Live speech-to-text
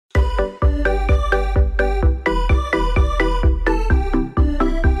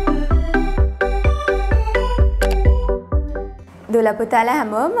දුවලා පුතාලා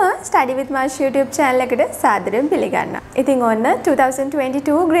හැමෝම Study with Malsha YouTube channel එකට සාදරයෙන් පිළිගන්නවා. ඉතින් ඔන්න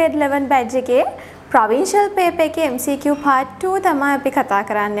 2022 grade 11 batch එකේ provincial paper එකේ MCQ part 2 තමයි අපි කතා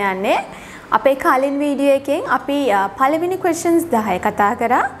කරන්න යන්නේ. අපේ කලින් වීඩියෝ එකෙන් අපි පළවෙනි questions 10 කතා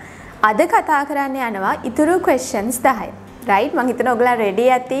කරා. අද කතා කරන්න යනවා ඉතුරු questions 10. right? මම හිතනවා ඔයගොල්ලෝ ready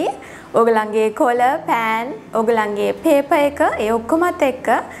ඇති. ඔයගලන්ගේ කොළ, pan, ඔයගලන්ගේ paper එක ඒ ඔක්කොමත් එක්ක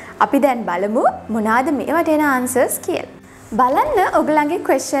අපි දැන් බලමු මොනවාද මේවට එන answers කියලා. බලන්න ඔයගලන්ගේ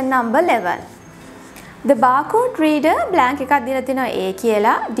question number 11. The barcode reader blank එකක් දීලා තිනවා A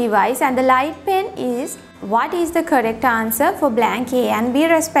කියලා device and the light pen is what is the correct answer for blank A and B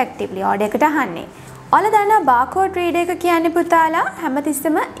respectively. order එකට අහන්නේ. ඔයාලා දන්නා barcode reader එක කියන්නේ පුතාලා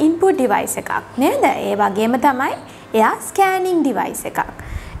හැමතිස්සෙම input device එකක් නේද? ඒ වගේම තමයි එයා scanning device එකක්.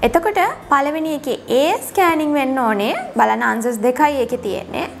 එතකොට පළවෙනි එකේ A scanning වෙන්න ඕනේ. බලන්න answers දෙකයි ඒකේ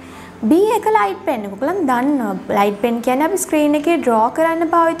තියෙන්නේ. B එක light pen. ඔයගොල්ලන් දන්නවා light pen කියන්නේ අපි screen එකේ draw කරන්න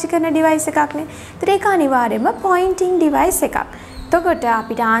පාවිච්චි කරන device එකක් නේ. ඒතර ඒක අනිවාර්යයෙන්ම pointing device එකක්. එතකොට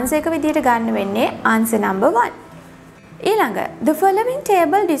අපිට answer එක විදිහට ගන්න වෙන්නේ answer number 1. ඊළඟ the following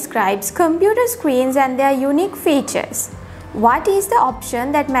table describes computer screens and their unique features. What is the option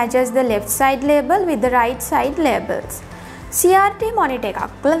that matches the left side label with the right side labels? CRT monitor එකක්.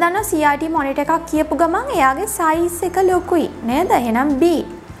 ඔයාලා දන්නවා CRT monitor එකක් කියපු ගමන් එයාගේ size එක ලොකුයි නේද? එහෙනම් B.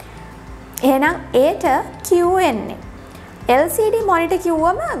 එහෙනම් Aට Q එන්නේ. LCD monitor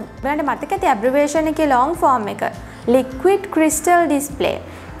කිව්වම ඔයාලට මතක ඇති abbreviation එකේ long form එක liquid crystal display.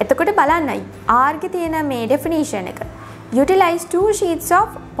 එතකොට බලන්න R ගේ තියෙන මේ definition එක. Utilize two sheets of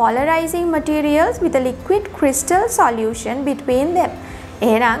polarizing materials with a liquid crystal solution between them.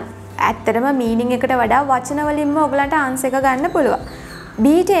 එහෙනම් ඇත්තටම meaning එකට වඩා වචන වලින්ම ඔයගලන්ට answer එක ගන්න පුළුවන්. B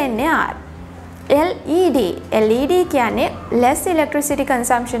ට එන්නේ R. LED කියන්නේ less electricity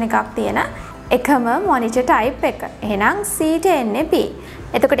consumption එකක් තියෙන එකම monitor type එක. එහෙනම් C ට එන්නේ P.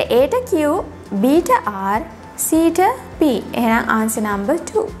 එතකොට A ට Q, B ට R, C ට P. එහෙනම් answer number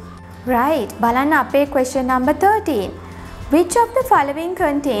 2. right. බලන්න අපේ question number 13. Which of the following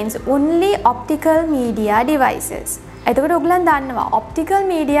contains only optical media devices? එතකොට ඔයගලන් දන්නවා optical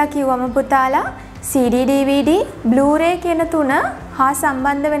media කිව්වම පුතාලා CD DVD Blu-ray කියන තුන හා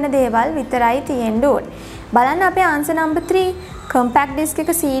සම්බන්ධ වෙන දේවල් විතරයි තියෙන්න ඕනේ. බලන්න අපේ answer number 3 compact disc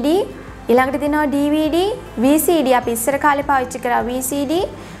එක CD ඊළඟට තියෙනවා DVD VCD අපි ඉස්සර කාලේ පාවිච්චි කරා VCD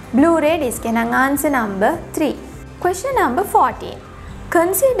Blu-ray disc. එහෙනම් answer number 3. question number 14.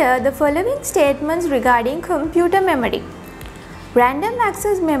 Consider the following statements regarding computer memory. Random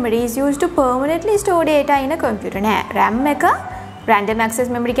access memory is used to permanently store data in a computer. නෑ RAM එක random access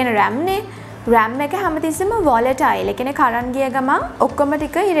memory කියන RAM නේ. RAM එක හැමතිස්සෙම volatile. ඒ කියන්නේ කරන් ගිය ගමන් ඔක්කොම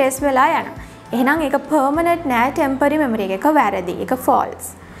ටික erase වෙලා යනවා. එහෙනම් ඒක permanent නෑ temporary memory එක. ඒක වැරදි. ඒක false.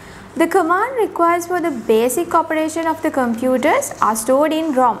 The command requires for the basic operation of the computers are stored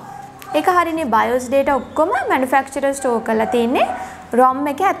in ROM. ඒක හරිනේ BIOS data ඔක්කොම manufacturer store කරලා තියෙන්නේ ROM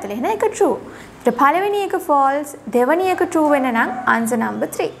එක ඇතුලේ. එහෙනම් ඒක true. පළවෙනි එක false, දෙවෙනි එක true වෙන නම් answer number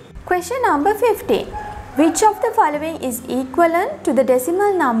 3. question number 15. Which of the following is equivalent to the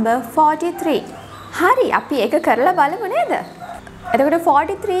decimal number 43? හරි අපි ඒක කරලා බලමු නේද? එතකොට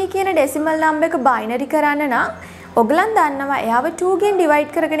 43 කියන decimal number එක binary කරන්න නම් ඔයගලන් දන්නවා එයාව 2 ගෙන්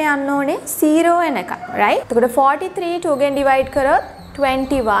divide කරගෙන යන්න ඕනේ 0 එනකම්. right? එතකොට 43 2 ගෙන් divide කරොත්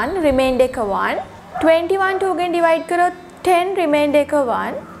 21 remainder එක 1. 21 2 ගෙන් divide කරොත් 10 remainder එක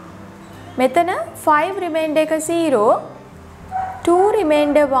 1. මෙතන 5 remainder එක 0, 2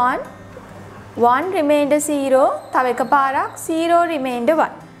 remainder 1, 1 remainder 0, තව එක පාරක් 0 remainder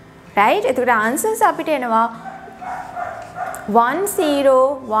 1. right? එතකොට answers අපිට එනවා 1 0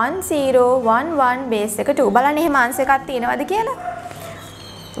 1 0 1 1 base එක 2. බලන්න එහෙම answer එකක් තියෙනවද කියලා.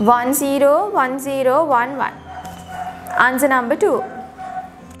 1 0 1 0 1 1. answer number 2.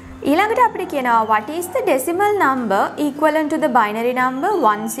 ඊළඟට අපිට කියනවා what is the decimal number equivalent to the binary number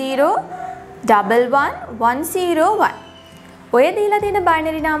 10 11 101. ඔය දීලා තියෙන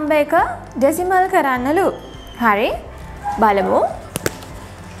binary number එක decimal කරන්නලු. හරි. බලමු.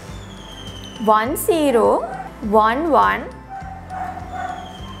 10 11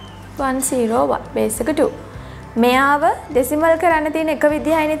 101 base එක 2. මෙයාව decimal කරන්න තියෙන එක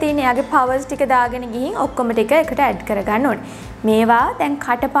විදිහයිනේ තියෙන්නේ. එයාගේ powers ටික දාගෙන ගිහින් ඔක්කොම ටික එකට add කරගන්න ඕනේ. මේවා දැන්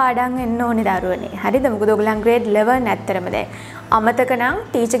කටපාඩම් වෙන්න ඕනේ දරුවනේ. හරිද? මොකද ඔයගොල්ලන් grade 11 ඇත්තරම දැන් අමතක නම්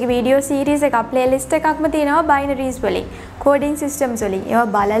ටීචර්ගේ වීඩියෝ සීරීස් එකක් ප්ලේලිස්ට් එකක්ම තියෙනවා බයිනරිස් වලින්, කෝඩින් සිස්ටම්ස් වලින්. ඒවා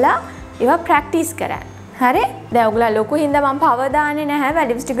බලලා ඒවා ප්‍රැක්ටිස් කරන්න. හරි? දැන් ඔයගොල්ලෝ ලොකු හින්දා මම පවර් දාන්නේ නැහැ.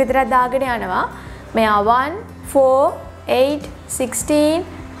 වැලියුස් ටික විතරක් දාගෙන යනවා. මෙයා 1 4 8 16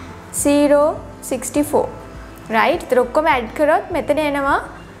 0 64. right? ඒතර ඔක්කොම ඇඩ් කරොත් මෙතන එනවා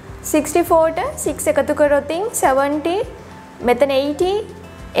 64 ට 6 එකතු කරොත් 70 මෙතන 80,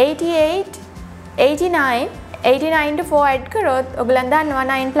 88, 89, 89 to 4 add කරොත් ඔයගලන් දන්නවා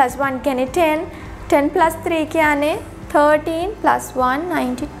 9 plus 1 කියන්නේ 10, 10 plus 3 කියන්නේ 13 plus 1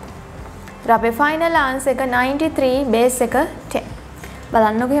 92. අපේ final answer එක 93 base එක 10.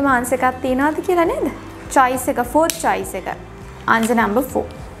 බලන්නකෝ එහෙම answer එකක් තියනවාද කියලා නේද? choice එක fourth choice එක. answer number 4.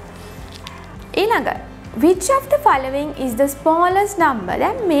 ඊළඟ which of the following is the smallest number?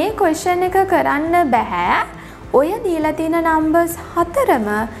 දැන් මේ question එක කරන්න බෑ. ඔය දීලා තියෙන numbers හතරම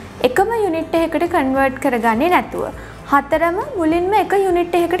එකම unit එකකට convert කරගන්නේ නැතුව. හතරම මුලින්ම එක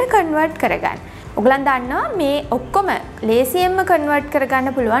unit එකකට convert කරගන්න. ඔයගලන් දන්නවා මේ ඔක්කොම ලේසියෙන්ම convert කරගන්න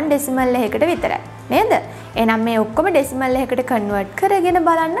පුළුවන් decimal එකකට විතරයි. නේද? එහෙනම් මේ ඔක්කොම decimal එකකට convert කරගෙන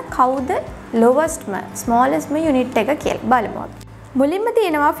බලන්න කවුද lowestම smallestම unit එක කියලා බලමු. මුලින්ම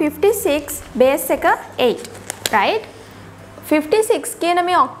තියෙනවා 56 base එක 8. right? 56 කියන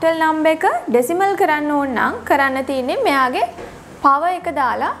මේ octal number එක decimal කරන්න ඕන නම් කරන්න තියෙන්නේ මෙයාගේ power එක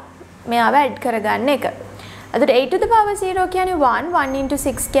දාලා මෙයාව add කරගන්න එක. එතකොට 8 to the power 0 කියන්නේ 1, 1 into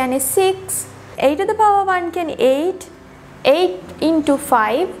 6 කියන්නේ 6, 8 to the power 1 කියන්නේ 8, 8 into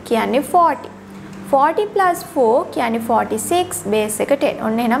 5 කියන්නේ 40. 40 plus 4 කියන්නේ 46, base එක 10.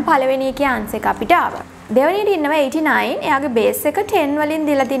 ඔන්න එහෙනම් පළවෙනි එකේ answer එක අපිට ආවා. දෙවෙනියට ඉන්නවා 89. එයාගේ base එක 10 වලින්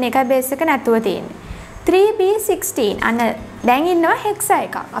දීලා තියෙන එකයි base එක නැතුව තියෙන්නේ. 3b16. අන්න දැන් ඉන්නවා hexa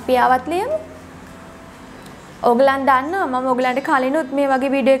එකක්. අපි ආවත් ලියමු. ඔයගලන් දන්නවා මම ඔයගලන්ට කලිනුත් මේ වගේ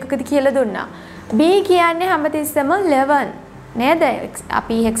වීඩියෝ එකකදී කියලා දුන්නා. b කියන්නේ හැමතිස්සෙම 11 නේද?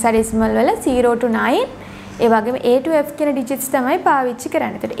 අපි hexadecimal වල 0 to 9 ඒ වගේම a to f කියන digits තමයි පාවිච්චි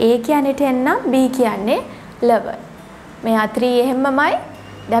කරන්නේ. එතකොට a කියන්නේ 10 නම් b කියන්නේ 11. මෙයා 3 එහෙමමයි.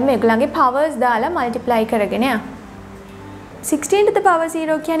 දැන් මේගොල්ලන්ගේ powers දාලා multiply කරගෙන යන්න. 16 to the power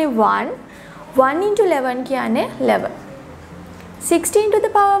 0 කියන්නේ 1. 1 into 11 කියන්නේ 11. 16 to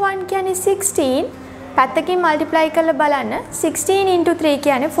the power 1 කියන්නේ 16. පැත්තකින් multiply කරලා බලන්න 16 into 3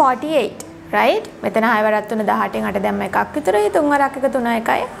 කියන්නේ 48. right? මෙතන 6 වරක් 3 18න් 8 දැම්ම එකක් විතරයි 3 වරක් 1 3 1යි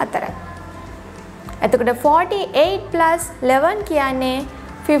 4යි. එතකොට 48 plus 11 කියන්නේ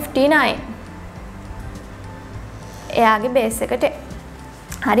 59. එයාගේ base එකට.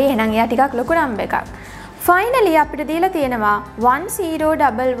 හරි එහෙනම් එයා ටිකක් ලොකු number එකක්. finally අපිට දීලා තියෙනවා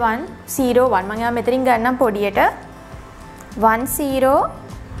 101101. මම යා මෙතනින් ගන්නම් පොඩියට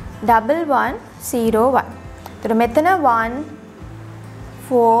 101101. එතකොට මෙතන 1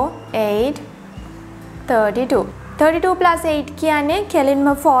 4 8 32. 32 plus 8 කියන්නේ කෙලින්ම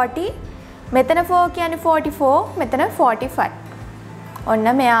 40. මෙතන 4 කියන්නේ 44. මෙතන 45. ඔන්න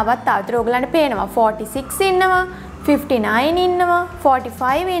මෙයාවත් තාතර ඔයගලන්ට පේනවා 46 ඉන්නවා, 59 ඉන්නවා,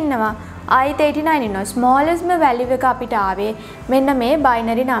 45 ඉන්නවා, ආයෙත් 89 ඉන්නවා. smallestම value එක අපිට ආවේ මෙන්න මේ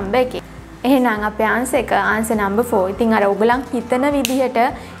binary number එකේ. එහෙනම් අපේ answer number 4. ඉතින් අර ඔයගලන් හිතන විදිහට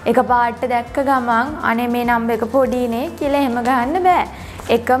එකපාරට දැක්ක ගමන් අනේ මේ number එක පොඩිනේ කියලා එහෙම ගහන්න බෑ.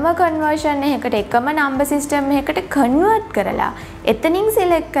 එකම conversion එකකට එකම number system එකකට convert කරලා එතනින්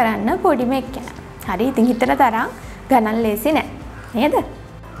select කරන්න පොඩිම එක්කන. හරි ඉතින් හිතන තරම් ගණන් ලේසි නෑ. නේද?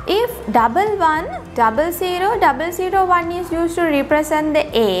 If 11000001 is used to represent the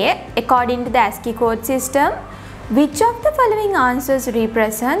A according to the ASCII code system, which of the following answers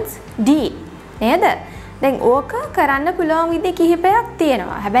represents D? නේද? දැන් ඕක කරන්න පුළුවන් විදි කිහිපයක්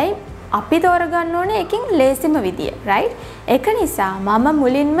තියෙනවා. හැබැයි අපි තෝරගන්න ඕනේ එකකින් ලේසිම විදිය, right? ඒක නිසා මම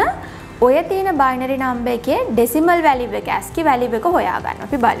මුලින්ම ඔය තියෙන binary number එකේ decimal value එක ASCII value එක හොයාගන්න.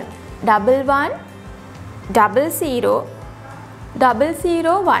 අපි බලමු.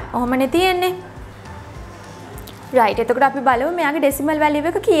 11000001. ඔහොමනේ තියෙන්නේ. right. එතකොට අපි බලමු මෙයාගේ decimal value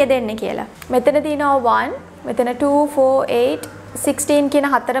එක කීයද එන්නේ කියලා. මෙතන තියෙනවා 1, මෙතන 2 4 8 16 කියන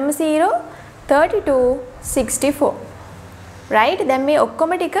හතරම 0, 32 64. right? දැන් මේ ඔක්කොම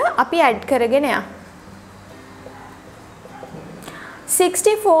ටික අපි add කරගෙන යමු.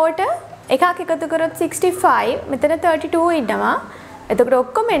 64ට එකක් එකතු කරොත් 65, මෙතන 32 ඉන්නවා. එතකොට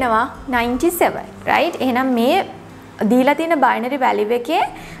ඔක්කොම එනවා 97. right? එහෙනම් මේ දීලා තියෙන binary value එකේ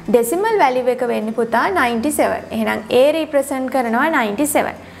decimal value එක වෙන්නේ පුතා 97. එහෙනම් A represent කරනවා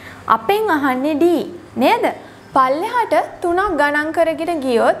 97. අපෙන් අහන්නේ D නේද? පල්ලෙහාට 3ක් ගණන් කරගෙන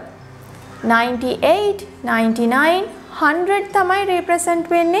ගියොත් 98, 99, 100 තමයි represent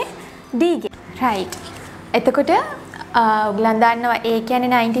වෙන්නේ D ගේ. right. එතකොට ඔයගලන් දන්නවා A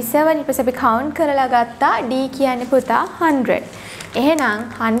කියන්නේ 97 ඊට පස්සේ අපි count කරලා ගත්තා D කියන්නේ පුතා 100. එහෙනම්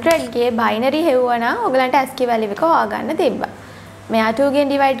 100 ගේ binary හෙව්වනම් ඔයගලන්ට ASCII value එක හොයාගන්න තිබ්බා. මෙයා 2 ගෙන්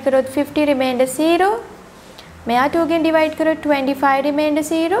divide කරොත් 50 remainder 0. මෙයා 2 ගෙන් divide කරොත් 25 remainder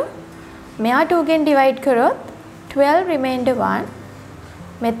 0. මෙයා 2 ගෙන් divide කරොත් 12 remainder 1.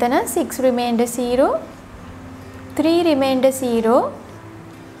 මෙතන 6 remainder 0. 3 remainder 0.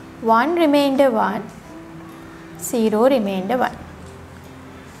 1 remainder 1. 0 remainder 1.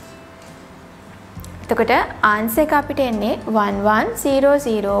 එතකොට ආන්සර් එක අපිට එන්නේ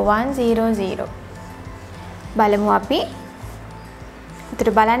 1100100. බලමු අපි.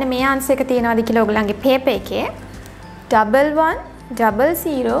 එතකොට බලන්න මේ ආන්සර් එක තියෙනවද කියලා ඔයගලන්ගේ පේපර් එකේ.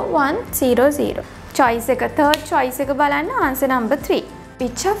 11000100. choice එක third choice එක බලන්න answer number 3.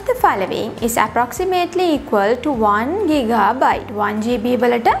 Which of the following is approximately equal to 1 gigabyte? 1 GB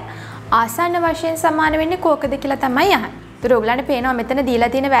වලට ආසන්න වශයෙන් සමාන වෙන්නේ කෝකද කියලා තමයි අහන්නේ. ඒතර ඔයගලන්ට පේනවා මෙතන දීලා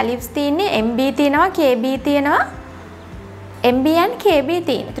තියෙන values තියෙන්නේ MB තියෙනවා KB තියෙනවා MB and KB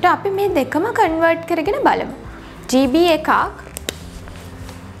තියෙනවා. ඒතර අපි මේ දෙකම convert කරගෙන බලමු. GB එකක්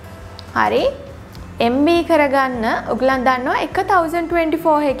හරි MB කරගන්න ඔයගලන් දන්නවා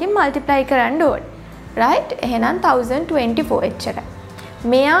 1024 එකකින් multiply කරන්න ඕනේ. right? එහෙනම් 1024 එච්චරයි.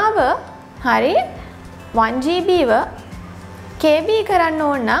 මෙයාව හරි 1 GB ව KB කරන්න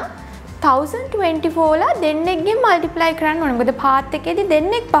ඕන නම් 1024 ලා දෙන්නෙක්ගෙන් multiply කරන්න ඕනේ. මොකද පාත් එකේදී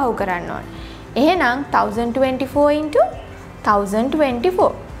දෙන්නෙක් පහු කරන්න ඕනේ. එහෙනම් 1024 into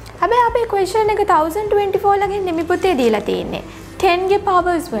 1024. හැබැයි අපේ question එක 1024 ලගෙන් නෙමෙයි පුතේ දීලා තියෙන්නේ. 10 ගේ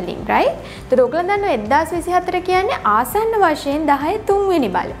powers වලින් right? ඒතර ඔයගොල්ලෝ දන්නවා 1024 කියන්නේ ආසන්න වශයෙන් 10 3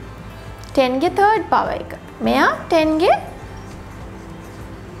 වෙනි බල. 10 ගේ third power එක. මෙයා 10 ගේ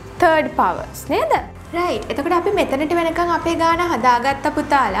third powers නේද? right. එතකොට අපි මෙතනට වෙනකන් අපේ ගාන හදාගත්ත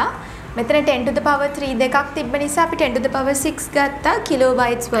පුතාලා. මෙතන 10 to the power 3 දෙකක් තිබ්බ නිසා අපි 10 to the power 6 ගත්තා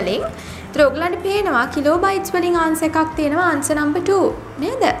kilobytes වලින්. ඒතර ඔයගලන්ට පේනවා kilobytes වලින් answer එකක් තියෙනවා answer number 2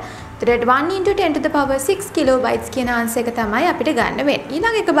 නේද? ඒතර 1 into 10 to the power 6 kilobytes කියන answer එක තමයි අපිට ගන්න වෙන්නේ.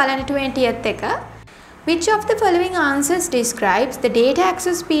 ඊළඟ එක බලන්න 20th එක. Which of the following answers describes the data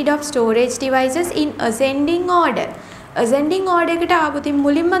access speed of storage devices in ascending order? ascending order එකට ආවොතින්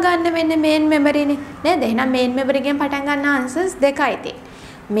මුලින්ම ගන්න වෙන්නේ main memory නේ නේද? එහෙනම් main memory එකෙන් පටන් ගන්න answers දෙකයි තියෙන්නේ.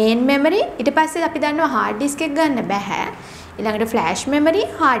 main memory ඊට පස්සේ අපි දන්නවා hard disk එක ගන්න බෑ. ඊළඟට flash memory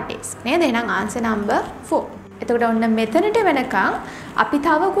hard disk නේද? එහෙනම් answer number 4. එතකොට ඔන්න මෙතනට වෙනකන් අපි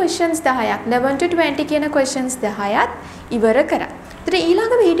තව questions 10ක් 11 to 20 කියන questions 10ක් ඉවර කරා. ඒතර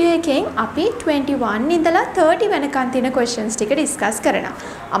ඊළඟ වීඩියෝ එකෙන් අපි 21 ඉඳලා 30 වෙනකන් තියෙන questions ටික discuss කරනවා.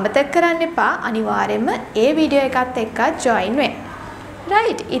 අමතක කරන්න එපා අනිවාර්යයෙන්ම ඒ වීඩියෝ එකත් එක්ක join වෙන්න.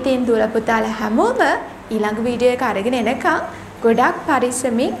 right. ඉතින් දුර පුතාලා හැමෝම ඊළඟ වීඩියෝ එක අරගෙන එනකන් ගොඩක්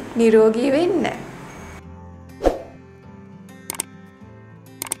පරිස්සමින් නිරෝගී වෙන්න.